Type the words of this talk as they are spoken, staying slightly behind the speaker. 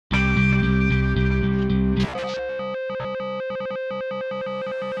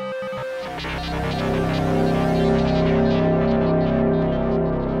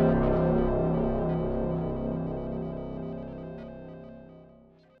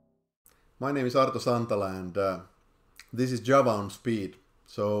My name is Arto Santala and this is Java on speed.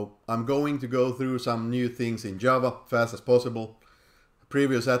 So I'm going to go through some new things in Java fast as possible. The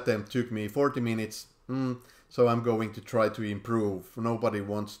previous attempt took me 40 minutes, so I'm going to try to improve. Nobody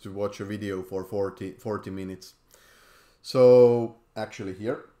wants to watch a video for 40 minutes. So actually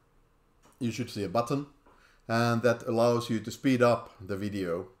here you should see a button and that allows you to speed up the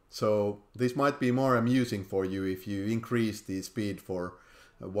video. So this might be more amusing for you if you increase the speed for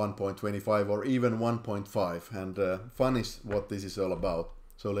 1.25 or even 1.5, and fun is what this is all about.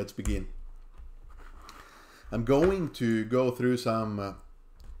 So let's begin. I'm going to go through some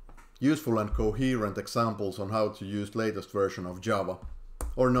useful and coherent examples on how to use latest version of Java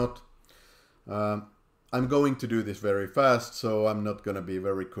or not. I'm going to do this very fast, so I'm not going to be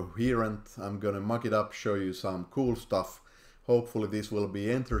very coherent. I'm going to muck it up, show you some cool stuff. Hopefully this will be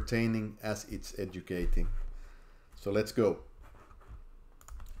entertaining as it's educating. So let's go.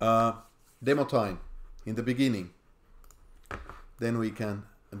 Demo time in the beginning. Then we can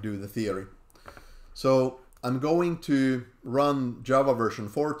do the theory. So I'm going to run Java version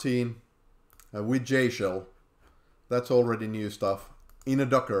 14 with JShell. That's already new stuff in a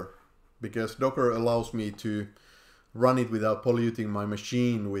Docker, because Docker allows me to run it without polluting my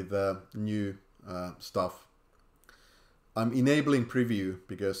machine with new stuff. I'm enabling preview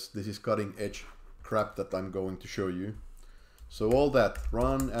because this is cutting edge crap that I'm going to show you. So all that,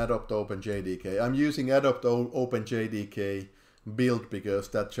 run adopt openjdk. I'm using adopt openjdk build because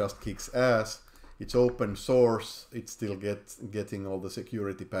that just kicks ass. It's open source, it's still getting all the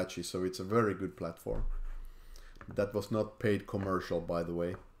security patches, so it's a very good platform. That was not paid commercial, by the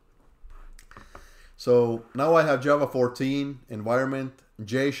way. So now I have Java 14 environment,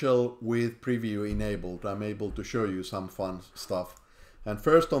 JShell with preview enabled. I'm able to show you some fun stuff. And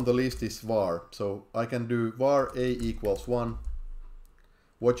first on the list is var. So I can do var a equals 1.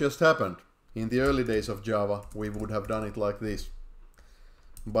 What just happened? In the early days of Java, we would have done it like this.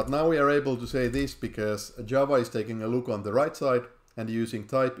 But now we are able to say this because Java is taking a look on the right side and using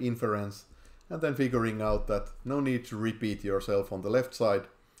type inference and then figuring out that no need to repeat yourself on the left side.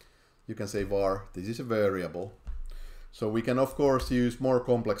 You can say var, this is a variable. So we can of course use more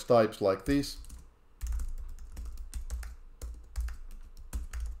complex types like this.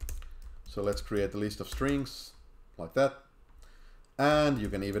 So let's create a list of strings like that. And you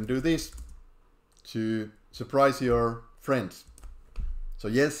can even do this to surprise your friends. So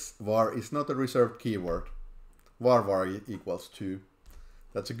yes, var is not a reserved keyword. Var equals 2.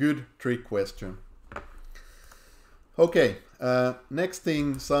 That's a good trick question. Okay, next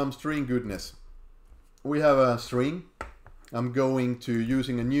thing, some string goodness. We have a string. I'm going to,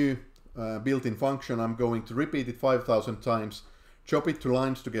 using a new built-in function, I'm going to repeat it 5,000 times, chop it to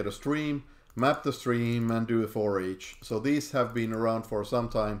lines to get a stream, map the stream and do a for each. So these have been around for some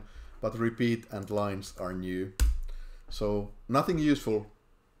time, but repeat and lines are new. So nothing useful,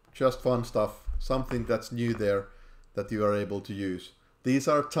 just fun stuff, something that's new there that you are able to use. These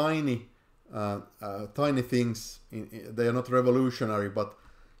are tiny things. They are not revolutionary, but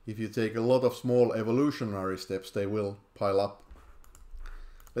if you take a lot of small evolutionary steps, they will pile up.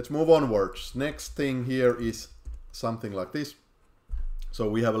 Let's move onwards. Next thing here is something like this. So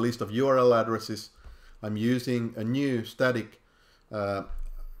we have a list of URL addresses. I'm using a new static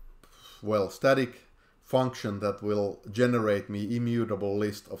function that will generate me immutable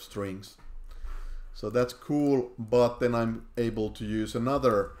list of strings. So that's cool, but then I'm able to use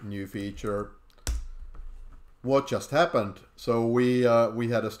another new feature. What just happened? So we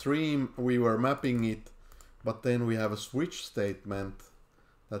had a stream, we were mapping it, but then we have a switch statement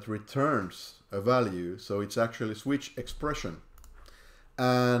that returns a value. So it's actually switch expression.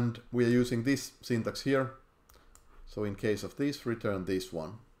 And we are using this syntax here. So in case of this, return this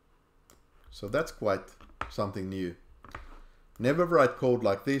one. So that's quite something new. Never write code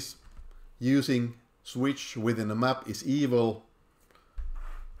like this. Using switch within a map is evil,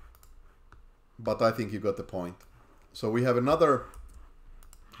 but I think you got the point. So we have another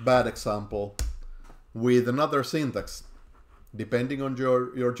bad example with another syntax. Depending on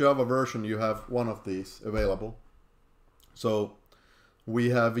your Java version, you have one of these available. So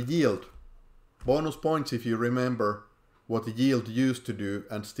we have yield. Bonus points if you remember what the yield used to do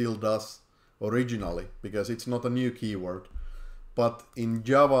and still does originally, because it's not a new keyword. But in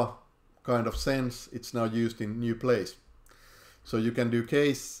Java kind of sense, it's now used in new place. So you can do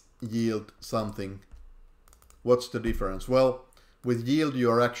case yield something. What's the difference? Well, with yield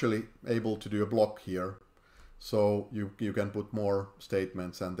you are actually able to do a block here. So you can put more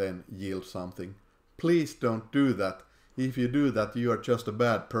statements and then yield something. Please don't do that. If you do that, you are just a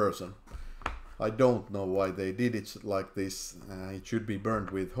bad person. I don't know why they did it like this. It should be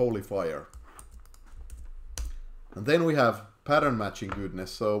burned with holy fire. And then we have pattern matching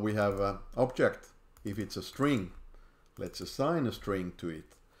goodness. So we have an object. If it's a string, let's assign a string to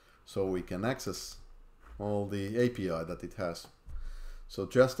it so we can access all the API that it has. So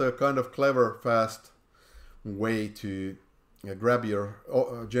just a kind of clever, fast way to grab your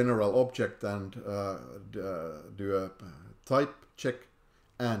general object and do a type check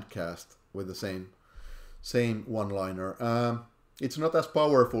and cast with the same one-liner. It's not as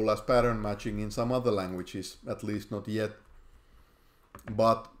powerful as pattern matching in some other languages, at least not yet,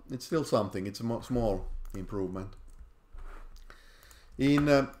 but it's still something. It's a small improvement.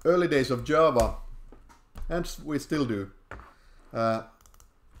 In early days of Java, and we still do,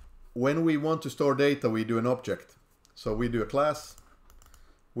 when we want to store data, we do an object. So we do a class,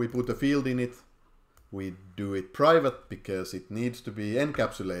 we put a field in it, we do it private because it needs to be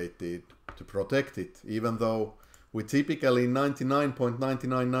encapsulated to protect it, even though we typically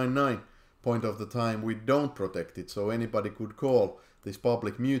 99.9999% of the time we don't protect it, so anybody could call this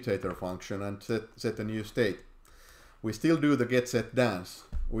public mutator function and set a new state. We still do the get set dance,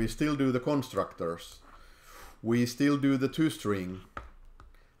 we still do the constructors, we still do the toString,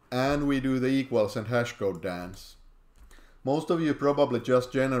 and we do the equals and hashcode dance. Most of you probably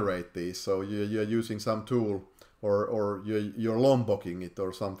just generate these, so you're using some tool or you're lombocking it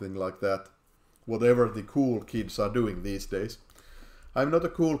or something like that. Whatever the cool kids are doing these days. I'm not a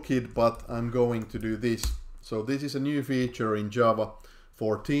cool kid, but I'm going to do this. So this is a new feature in Java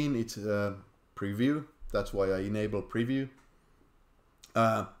 14. It's a preview. That's why I enable preview.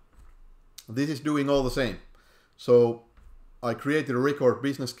 This is doing all the same. So I created a record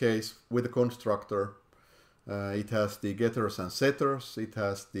business case with a constructor. It has the getters and setters. It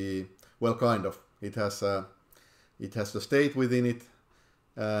has the, well, kind of. It has the state within it.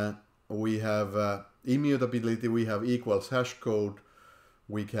 We have immutability. We have equals hash code.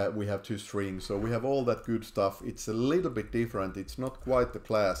 We have toString. So we have all that good stuff. It's a little bit different. It's not quite the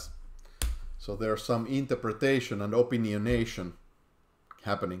class. So there's some interpretation and opinionation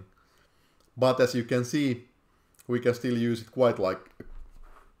happening. But as you can see, we can still use it quite like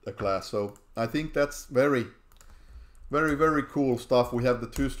a class. So I think that's very cool stuff. We have the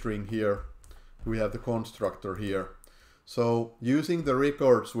toString here. We have the constructor here. So using the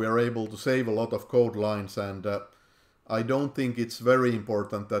records, we are able to save a lot of code lines, and I don't think it's very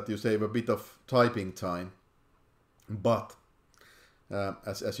important that you save a bit of typing time. But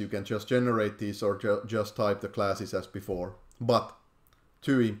as you can just generate these or just type the classes as before. But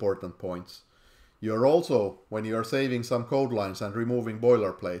two important points. You're also, when you are saving some code lines and removing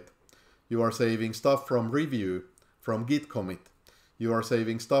boilerplate, you are saving stuff from review, from git commit. You are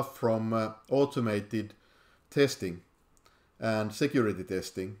saving stuff from automated testing and security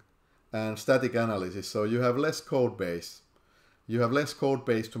testing and static analysis. So you have less code base. You have less code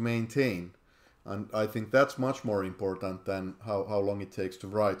base to maintain. And I think that's much more important than how long it takes to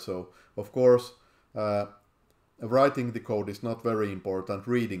write. So of course, writing the code is not very important.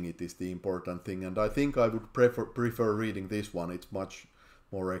 Reading it is the important thing. And I think I would prefer reading this one. It's much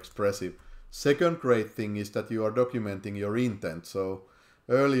more expressive. Second great thing is that you are documenting your intent. So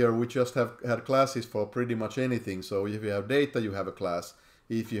earlier we just had classes for pretty much anything. So if you have data, you have a class.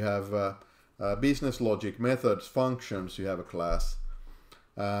 If you have business logic, methods, functions, you have a class.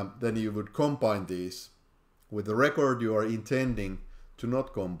 Then you would combine these. With the record, you are intending to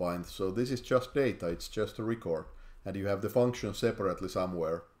not combine. So this is just data, it's just a record. And you have the function separately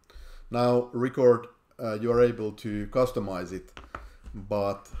somewhere. Now, record, you are able to customize it.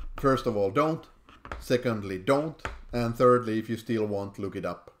 But first of all, don't. Secondly, don't. And thirdly, if you still want, look it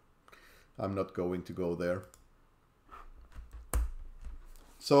up. I'm not going to go there.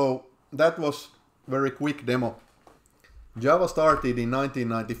 So that was a very quick demo. Java started in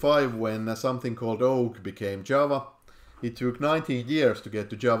 1995 when something called Oak became Java. It took 19 years to get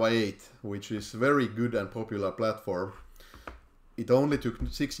to Java 8, which is a very good and popular platform. It only took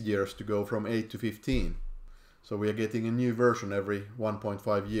 6 years to go from 8 to 15. So we are getting a new version every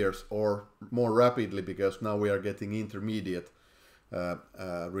 1.5 years or more rapidly, because now we are getting intermediate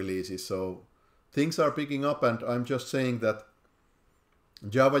releases. So things are picking up, and I'm just saying that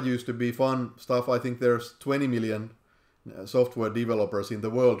Java used to be fun stuff. I think there's 20 million software developers in the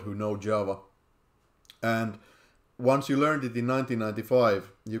world who know Java. And once you learned it in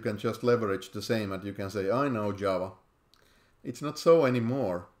 1995, you can just leverage the same and you can say, I know Java. It's not so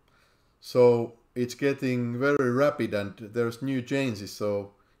anymore. So it's getting very rapid and there's new changes.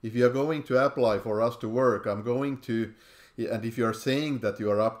 So if you are going to apply for us to work, I'm going to, and if you are saying that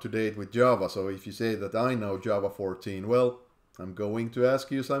you are up to date with Java, so if you say that I know Java 14, well, I'm going to ask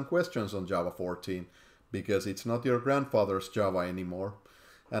you some questions on Java 14 because it's not your grandfather's Java anymore.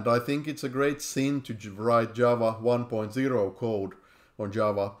 And I think it's a great sin to write Java 1.0 code on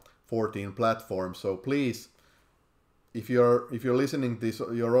Java 14 platform. So please, if you're listening to this,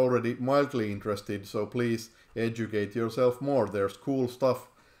 you're already mildly interested, so please educate yourself more. There's cool stuff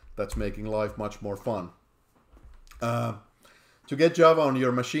that's making life much more fun. To get Java on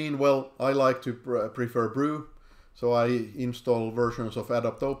your machine, well, I like to prefer Brew. So I install versions of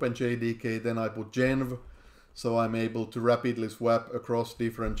Adapt OpenJDK, then I put Genv, so I'm able to rapidly swap across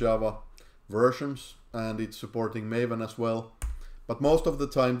different Java versions, and it's supporting Maven as well. But most of the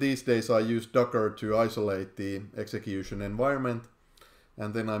time these days I use Docker to isolate the execution environment,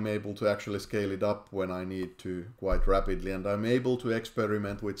 and then I'm able to actually scale it up when I need to quite rapidly, and I'm able to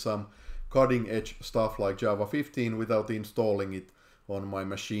experiment with some cutting edge stuff like Java 15 without installing it on my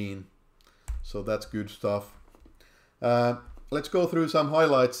machine. So that's good stuff. Let's go through some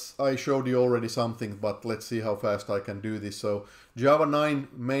highlights. I showed you already something, but let's see how fast I can do this. So Java 9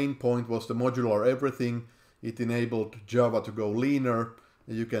 main point was the modular everything. It enabled Java to go leaner.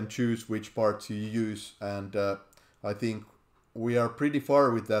 You can choose which parts you use, and I think we are pretty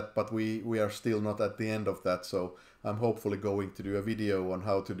far with that, but we are still not at the end of that. So I'm hopefully going to do a video on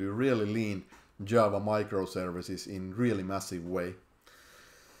how to do really lean Java microservices in really massive way.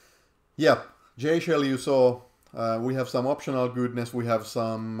 Yeah, JShell you saw. We have some optional goodness, we have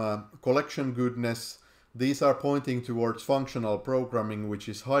some collection goodness. These are pointing towards functional programming, which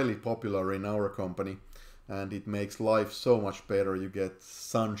is highly popular in our company, and it makes life so much better. You get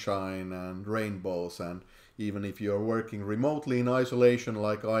sunshine and rainbows, and even if you're working remotely in isolation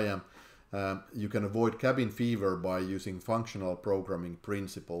like I am, you can avoid cabin fever by using functional programming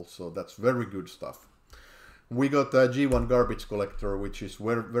principles, so that's very good stuff. We got a G1 garbage collector, which is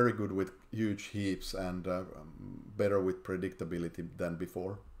very good with huge heaps and better with predictability than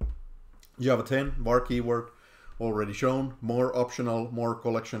before. Java 10, var keyword, already shown. More optional, more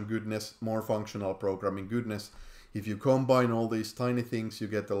collection goodness, more functional programming goodness. If you combine all these tiny things, you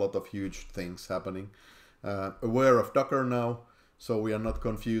get a lot of huge things happening. Aware of Docker now, so we are not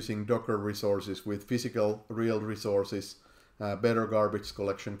confusing Docker resources with physical, real resources. Better garbage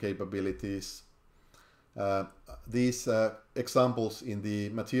collection capabilities. These examples in the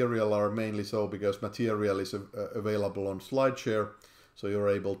material are mainly so because material is available on SlideShare, so you're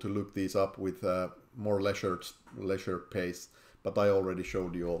able to look these up with more leisure pace, but I already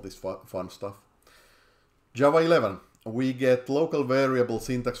showed you all this fun stuff. Java 11, we get local variable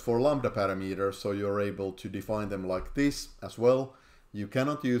syntax for lambda parameters, so you're able to define them like this as well. You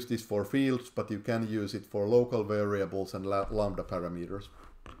cannot use this for fields, but you can use it for local variables and lambda parameters.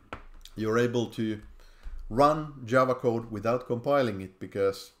 You're able to run Java code without compiling it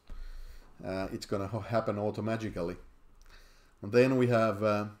because it's going to happen automatically. And then we have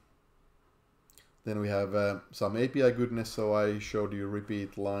some API goodness. So I showed you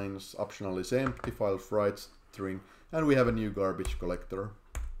repeat lines, optional is empty, files write string, and we have a new garbage collector.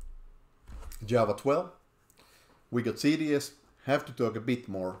 Java 12, we got CDS. Have to talk a bit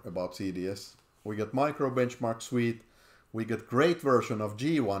more about CDS. We got micro benchmark suite. We get great version of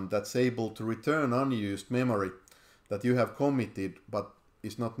G1 that's able to return unused memory that you have committed but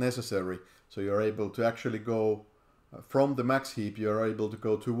is not necessary. So you're able to actually go from the max heap, you're able to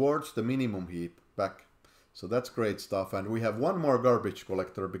go towards the minimum heap back. So that's great stuff. And we have one more garbage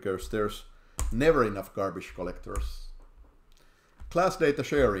collector because there's never enough garbage collectors. Class data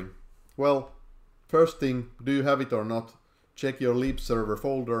sharing. Well, first thing, do you have it or not? Check your lib server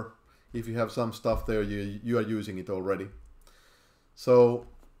folder. If you have some stuff there, you are using it already. So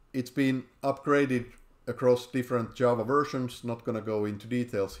it's been upgraded across different Java versions. Not going to go into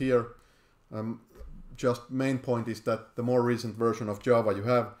details here. Just main point is that the more recent version of Java you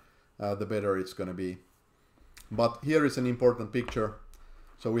have, the better it's going to be. But here is an important picture.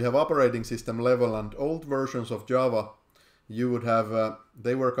 So we have operating system level, and old versions of Java, you would have,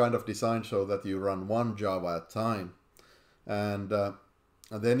 they were kind of designed so that you run one Java at a time. And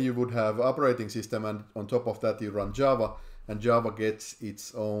then you would have operating system, and on top of that you run Java, and Java gets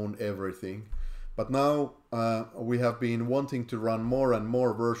its own everything. But now we have been wanting to run more and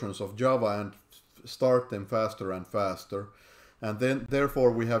more versions of Java and start them faster and faster. And then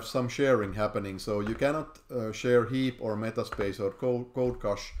therefore we have some sharing happening. So you cannot share heap or metaspace or code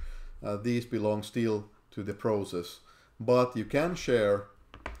cache. These belong still to the process. But you can share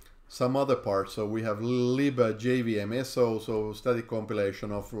some other parts. So we have lib JVM SO, so static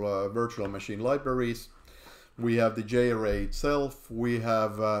compilation of virtual machine libraries. We have the JArray itself. We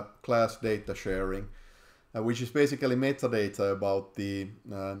have class data sharing. which is basically metadata about the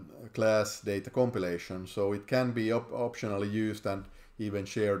class data compilation. So it can be optionally used and even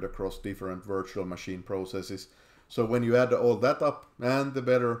shared across different virtual machine processes. So when you add all that up and the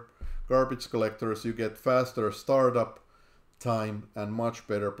better garbage collectors, you get faster startup time and much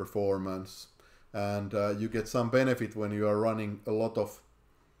better performance. And you get some benefit when you are running a lot of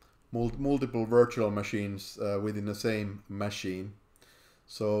multiple virtual machines within the same machine.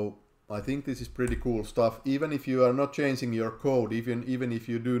 So I think this is pretty cool stuff. Even if you are not changing your code, even if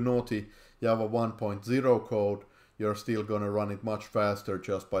you do naughty Java 1.0 code, you're still gonna run it much faster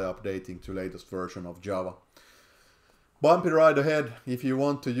just by updating to latest version of Java. Bumpy ride ahead. If you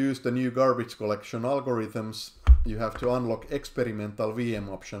want to use the new garbage collection algorithms, you have to unlock experimental VM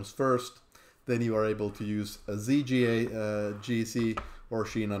options first. Then you are able to use a ZGA, GC or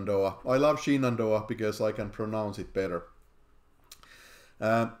Shenandoah. I love Shenandoah because I can pronounce it better.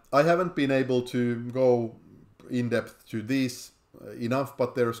 I haven't been able to go in depth to these enough,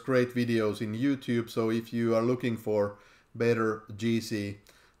 but there's great videos in YouTube. So if you are looking for better GC,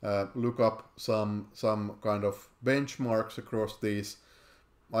 look up some kind of benchmarks across these.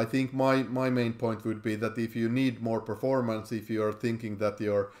 I think my main point would be that if you need more performance, if you are thinking that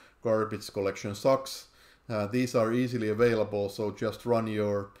your garbage collection sucks, these are easily available. So just run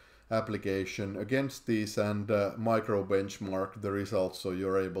your application against these and micro benchmark the results, so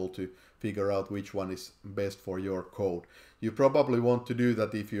you're able to figure out which one is best for your code. You probably want to do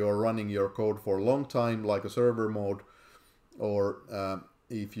that if you are running your code for a long time, like a server mode, or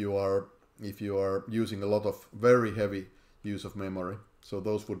if you are using a lot of very heavy use of memory. So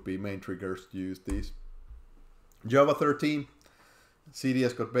those would be main triggers to use these. Java 13,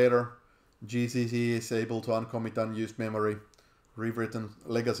 CDS got better. GCC is able to uncommit unused memory. Rewritten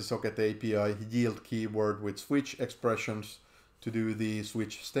legacy socket API, yield keyword with switch expressions to do the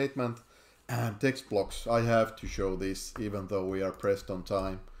switch statement, and text blocks. I have to show this even though we are pressed on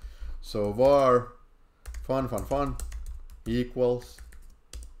time. So var fun equals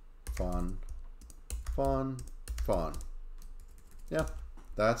fun. Yeah,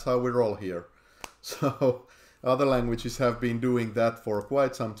 that's how we roll here. So other languages have been doing that for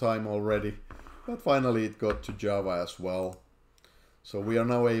quite some time already, but finally it got to Java as well. So we are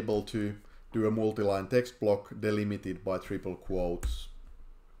now able to do a multi-line text block delimited by triple quotes.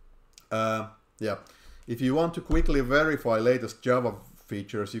 Yeah, if you want to quickly verify latest Java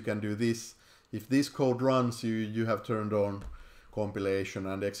features, you can do this. If this code runs, you have turned on compilation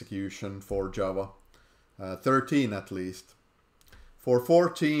and execution for Java 13 at least. For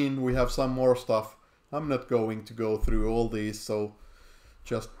 14 we have some more stuff. I'm not going to go through all these, so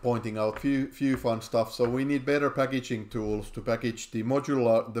just pointing out few fun stuff. So we need better packaging tools to package the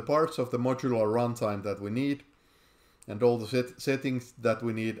parts of the modular runtime that we need, and all the settings that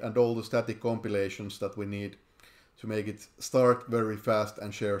we need, and all the static compilations that we need to make it start very fast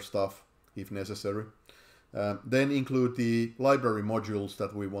and share stuff if necessary. Then include the library modules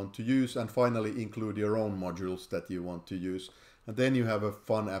that we want to use, and finally include your own modules that you want to use. And then you have a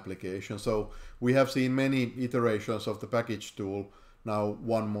fun application. So we have seen many iterations of the package tool. Now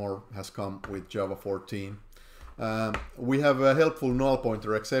one more has come with Java 14. We have helpful null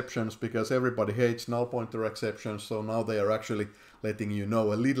pointer exceptions because everybody hates null pointer exceptions. So now they are actually letting you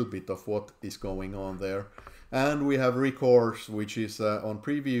know a little bit of what is going on there. And we have records, which is on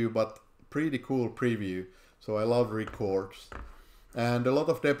preview, but pretty cool preview. So I love records. And a lot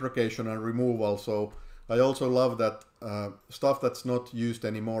of deprecation and removal. So I also love that stuff that's not used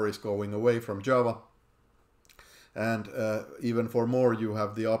anymore is going away from Java. And even for more, you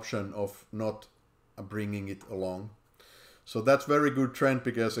have the option of not bringing it along. So that's very good trend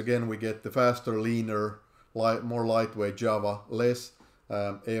because again we get the faster, leaner, more lightweight Java, less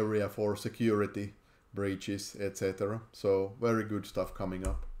area for security breaches, etc. So very good stuff coming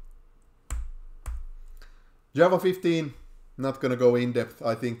up. Java 15, not gonna go in depth.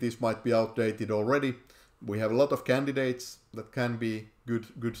 I think this might be outdated already. We have a lot of candidates that can be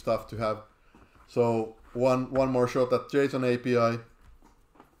good stuff to have. So one more shot at JSON API.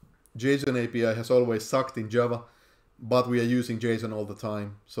 JSON API has always sucked in Java, but we are using JSON all the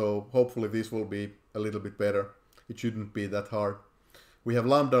time. So hopefully this will be a little bit better. It shouldn't be that hard. We have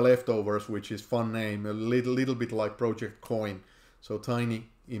Lambda leftovers, which is fun name, a little bit like Project Coin. So tiny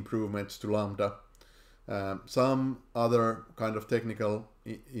improvements to Lambda. Some other kind of technical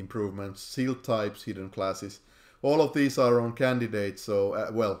improvements, sealed types, hidden classes. All of these are on candidates, so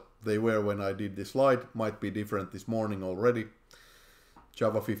well, they were when I did this slide, might be different this morning already.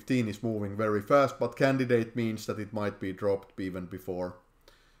 Java 15 is moving very fast, but candidate means that it might be dropped even before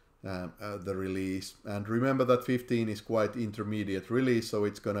the release. And remember that 15 is quite intermediate release, so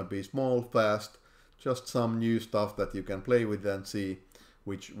it's gonna be small, fast, just some new stuff that you can play with and see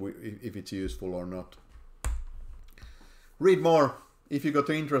if it's useful or not. Read more if you got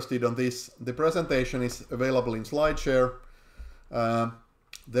interested on this. The presentation is available in SlideShare.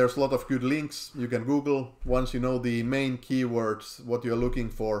 There's a lot of good links you can Google. Once you know the main keywords, what you're looking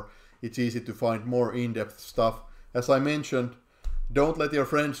for, it's easy to find more in-depth stuff. As I mentioned, don't let your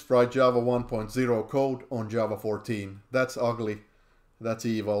friends write Java 1.0 code on Java 14. That's ugly. That's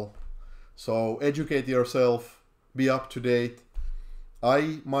evil. So educate yourself, be up to date.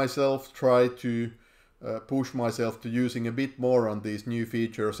 I myself try to push myself to using a bit more on these new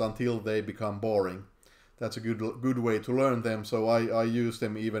features until they become boring. That's a good way to learn them, so I use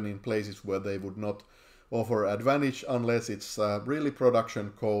them even in places where they would not offer advantage unless it's really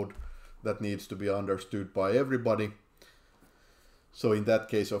production code that needs to be understood by everybody. So in that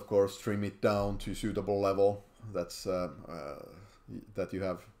case, of course, trim it down to suitable level that's that you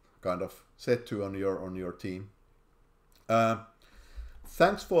have kind of set to on your team.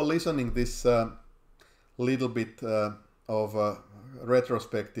 Thanks for listening this little bit of a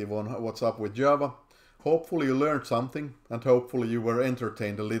retrospective on what's up with Java. Hopefully you learned something and hopefully you were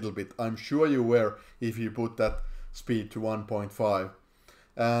entertained a little bit. I'm sure you were if you put that speed to 1.5.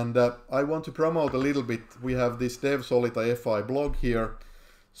 And I want to promote a little bit. We have this Dev Solita FI blog here.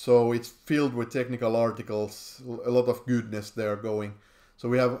 So it's filled with technical articles, a lot of goodness there going. So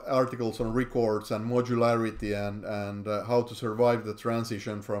we have articles on records and modularity and how to survive the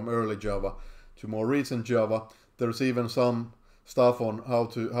transition from early Java to more recent Java. There's even some stuff on how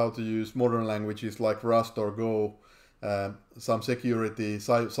to use modern languages like Rust or Go, some security,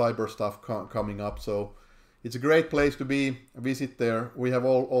 cyber stuff coming up. So it's a great place to be. Visit there. We have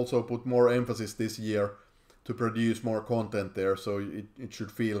also put more emphasis this year to produce more content there, so it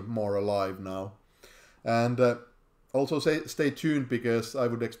should feel more alive now. And also stay tuned, because I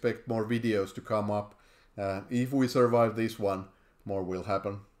would expect more videos to come up. If we survive this one, more will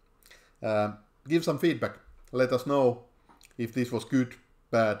happen. Give some feedback. Let us know if this was good,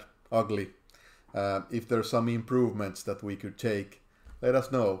 bad, ugly. If there's some improvements that we could take, let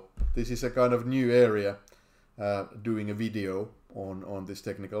us know. This is a kind of new area, doing a video on this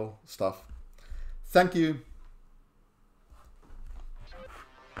technical stuff. Thank you.